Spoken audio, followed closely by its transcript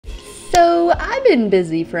So I've been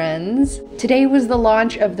busy, friends. Today was the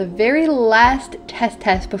launch of the very last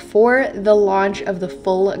test before the launch of the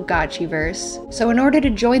full Gotchiverse. So in order to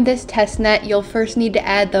join this testnet, you'll first need to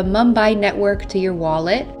add the Mumbai network to your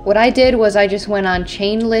wallet. What I did was I just went on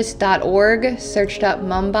chainlist.org, searched up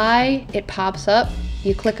Mumbai, it pops up.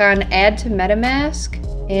 You click on add to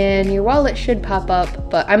MetaMask and your wallet should pop up,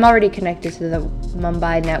 but I'm already connected to the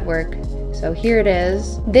Mumbai network. So here it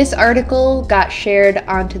is. This article got shared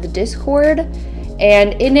onto the Discord,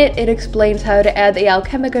 and in it, it explains how to add the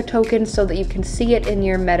Alchemica token so that you can see it in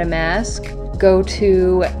your MetaMask. Go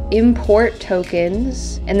to import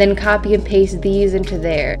tokens, and then copy and paste these into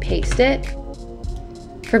there. Paste it.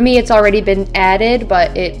 For me, it's already been added,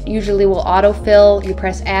 but it usually will autofill. You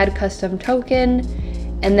press add custom token,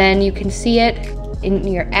 and then you can see it in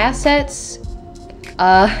your assets.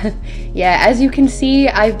 Yeah, as you can see,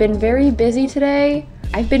 I've been very busy today.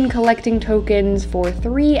 I've been collecting tokens for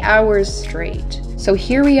 3 hours straight. So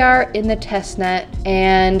here we are in the testnet,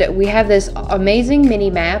 and we have this amazing mini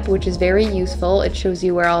map, which is very useful. It shows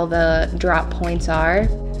you where all the drop points are.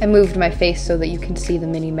 I moved my face so that you can see the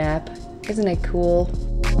mini map. Isn't it cool?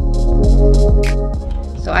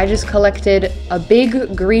 So I just collected a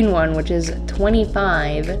big green one, which is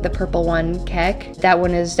 25, the purple one, Keck. That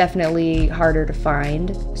one is definitely harder to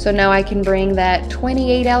find. So now I can bring that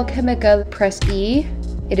 28 Alchemica, press E.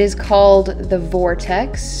 It is called the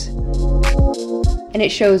vortex. And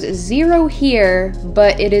it shows 0 here,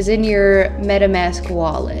 but it is in your MetaMask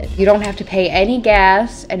wallet. You don't have to pay any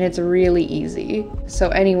gas, and it's really easy. So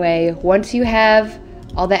anyway, once you have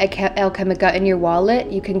all that Alchemica in your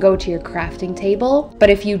wallet, you can go to your crafting table. But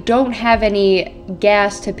if you don't have any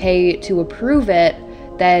gas to pay to approve it,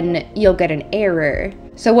 then you'll get an error.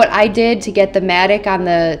 So what I did to get the Matic on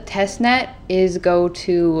the testnet is go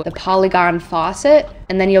to the Polygon faucet,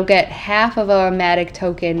 and then you'll get half of a Matic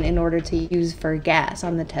token in order to use for gas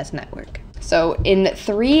on the test network. So in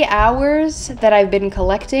 3 hours that I've been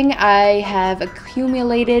collecting, I have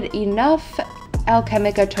accumulated enough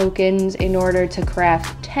Alchemica tokens in order to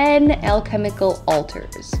craft 10 alchemical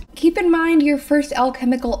altars. Keep in mind your first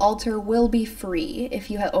alchemical altar will be free if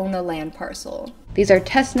you own a land parcel. These are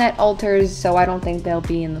testnet altars, so I don't think they'll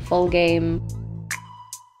be in the full game.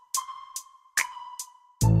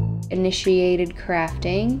 Initiated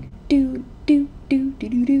crafting. Do do do do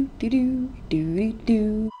do do do do do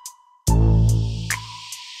do.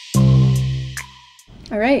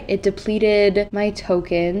 Alright, it depleted my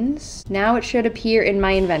tokens. Now it should appear in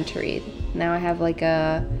my inventory. Now I have like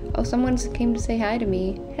a... Oh, someone came to say hi to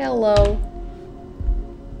me. Hello.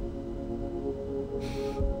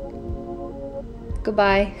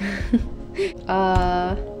 Goodbye.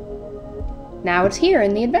 Now it's here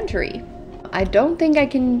in the inventory. I don't think I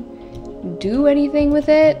can do anything with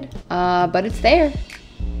it, but it's there.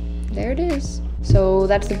 There it is. So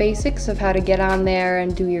that's the basics of how to get on there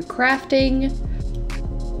and do your crafting.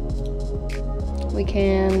 We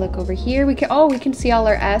can look over here. We can see all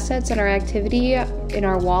our assets and our activity in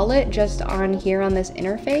our wallet just on here on this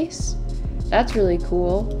interface. That's really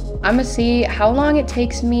cool. I'm gonna see how long it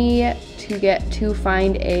takes me to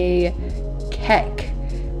find a Keck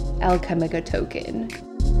Alchemica token.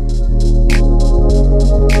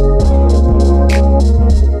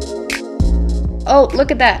 Oh,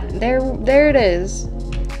 look at that. There it is.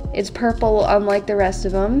 It's purple unlike the rest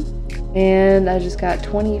of them. And I just got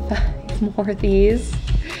 25 more of these.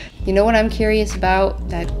 You know what I'm curious about?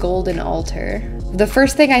 That golden altar. The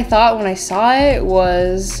first thing I thought when I saw it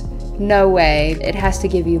was, no way, it has to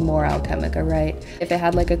give you more Alchemica, right? If it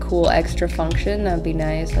had like a cool extra function, that'd be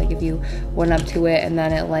nice. Like if you went up to it and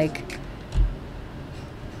then it like,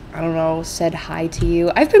 I don't know, said hi to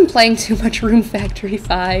you. I've been playing too much Room Factory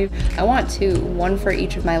 5. I want 2, one for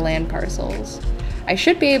each of my land parcels. I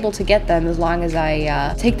should be able to get them as long as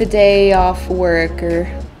I take the day off work or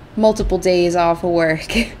multiple days off of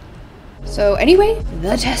work. So anyway,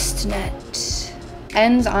 the testnet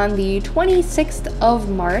ends on the 26th of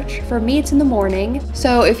March. For me, it's in the morning.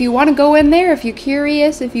 So if you want to go in there, if you're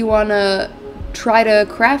curious, if you want to try to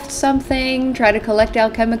craft something, try to collect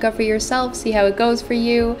Alchemica for yourself, see how it goes for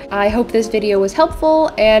you. I hope this video was helpful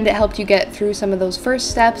and it helped you get through some of those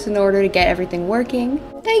first steps in order to get everything working.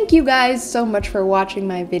 Thank you guys so much for watching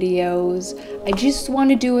my videos. I just want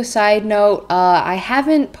to do a side note. I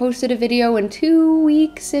haven't posted a video in 2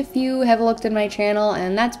 weeks if you have looked at my channel,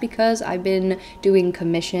 and that's because I've been doing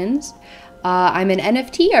commissions. I'm an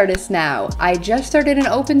NFT artist now. I just started an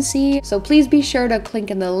OpenSea, so please be sure to click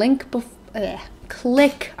on the link below.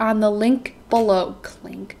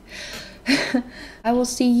 I will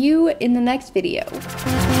see you in the next video.